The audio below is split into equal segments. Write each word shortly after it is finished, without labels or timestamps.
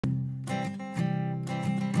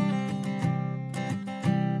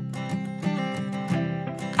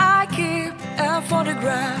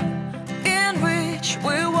photograph in which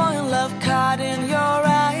we were in love, caught in your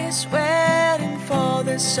eyes, waiting for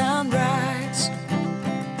the sunrise.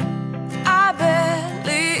 I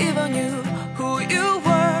barely even knew who you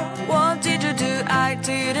were. What did you do? I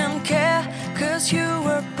didn't care, 'cause you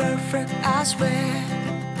were perfect, I swear.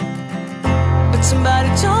 But somebody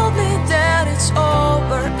told me that it's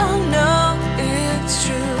over. Oh no, it's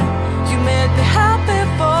true. You made me happy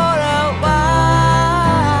for a while.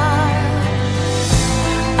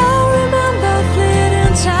 I remember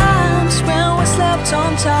fleeting times when we slept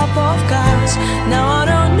on top of cars. Now I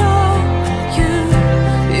don't know you,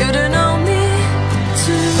 you don't know me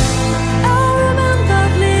too. I remember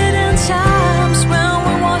fleeting times when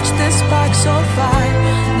we watched the sparks of fire.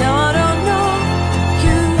 Now I don't know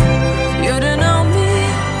you, you don't know me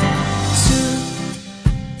too.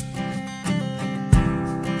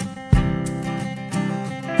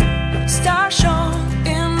 Stars shone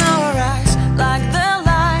in our eyes like the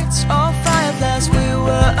lights of fireflies. We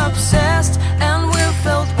were obsessed and we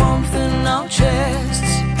felt warmth in our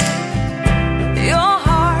chests. Your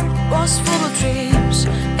heart was full of dreams,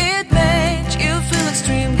 it made you feel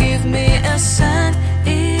extreme. Give me a sign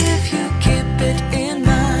if you keep it in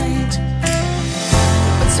mind.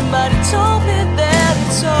 But somebody told me that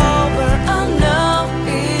it's over. Oh no,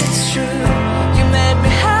 it's true. You made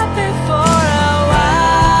me happy for a while.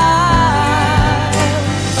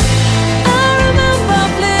 I remember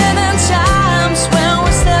fleeting times when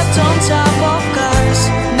we slept on top of cars.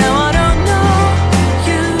 Now I don't know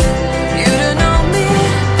you, you don't know me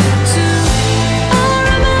too. I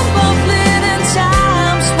remember fleeting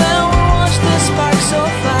times when we watched the sparks of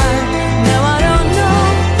fire. Now I don't know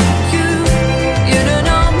you, you don't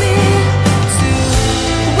know me too.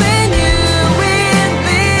 We knew we'd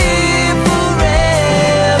be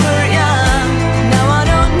forever young. Now I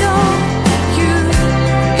don't know you,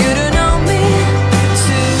 you don't know me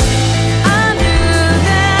too. I knew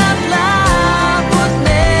that love would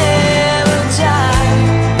never die.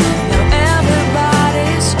 Now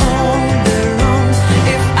everybody's on their own.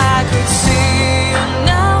 If I could see you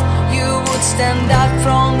now, you would stand out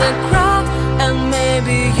from the crowd, and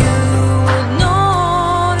maybe you would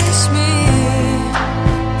notice me.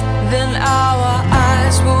 Then our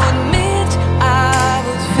eyes would meet, I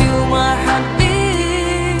would feel my heart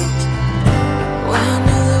beat when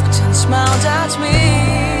you looked and smiled at me.